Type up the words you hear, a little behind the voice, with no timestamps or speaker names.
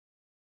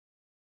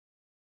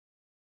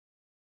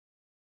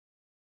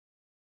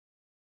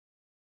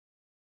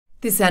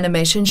This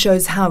animation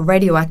shows how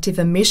radioactive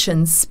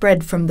emissions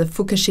spread from the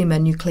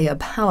Fukushima nuclear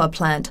power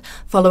plant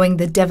following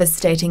the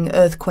devastating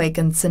earthquake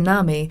and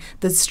tsunami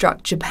that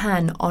struck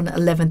Japan on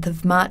 11th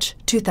of March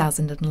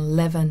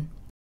 2011.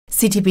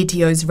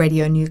 CTBTO's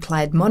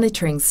radionuclide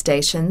monitoring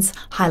stations,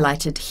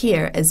 highlighted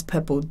here as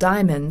purple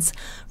diamonds,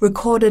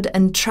 recorded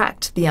and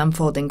tracked the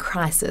unfolding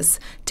crisis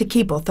to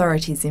keep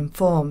authorities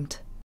informed.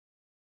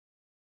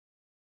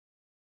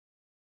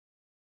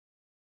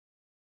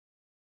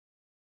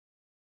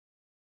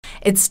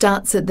 It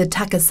starts at the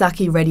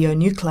Takasaki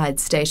radionuclide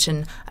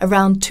station,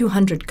 around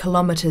 200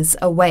 kilometers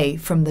away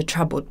from the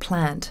troubled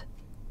plant.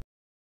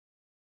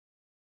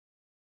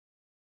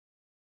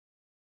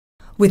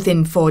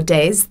 Within 4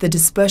 days, the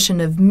dispersion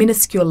of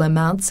minuscule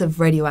amounts of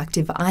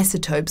radioactive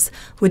isotopes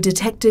were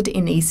detected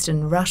in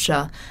eastern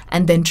Russia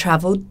and then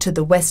travelled to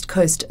the west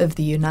coast of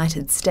the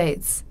United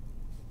States.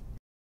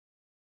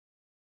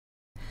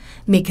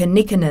 Mika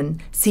Nikkanen,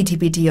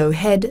 CTBTO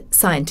head,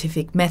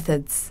 Scientific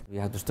Methods. We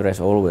have to stress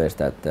always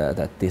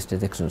that these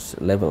detection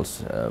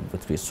levels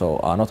which we saw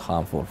are not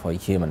harmful for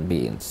human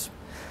beings,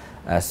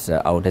 as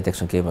our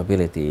detection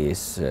capability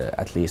is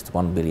at least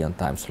 1 billion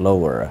times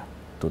lower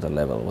to the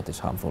level what is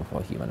harmful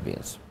for human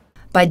beings.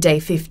 By day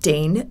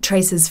 15,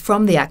 traces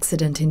from the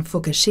accident in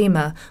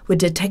Fukushima were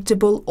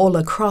detectable all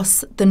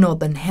across the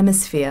Northern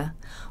Hemisphere,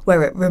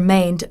 where it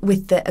remained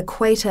with the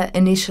equator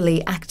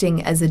initially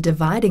acting as a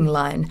dividing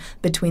line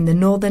between the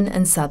northern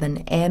and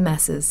southern air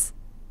masses.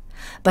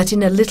 But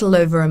in a little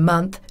over a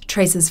month,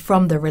 traces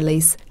from the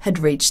release had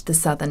reached the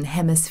Southern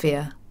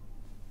Hemisphere.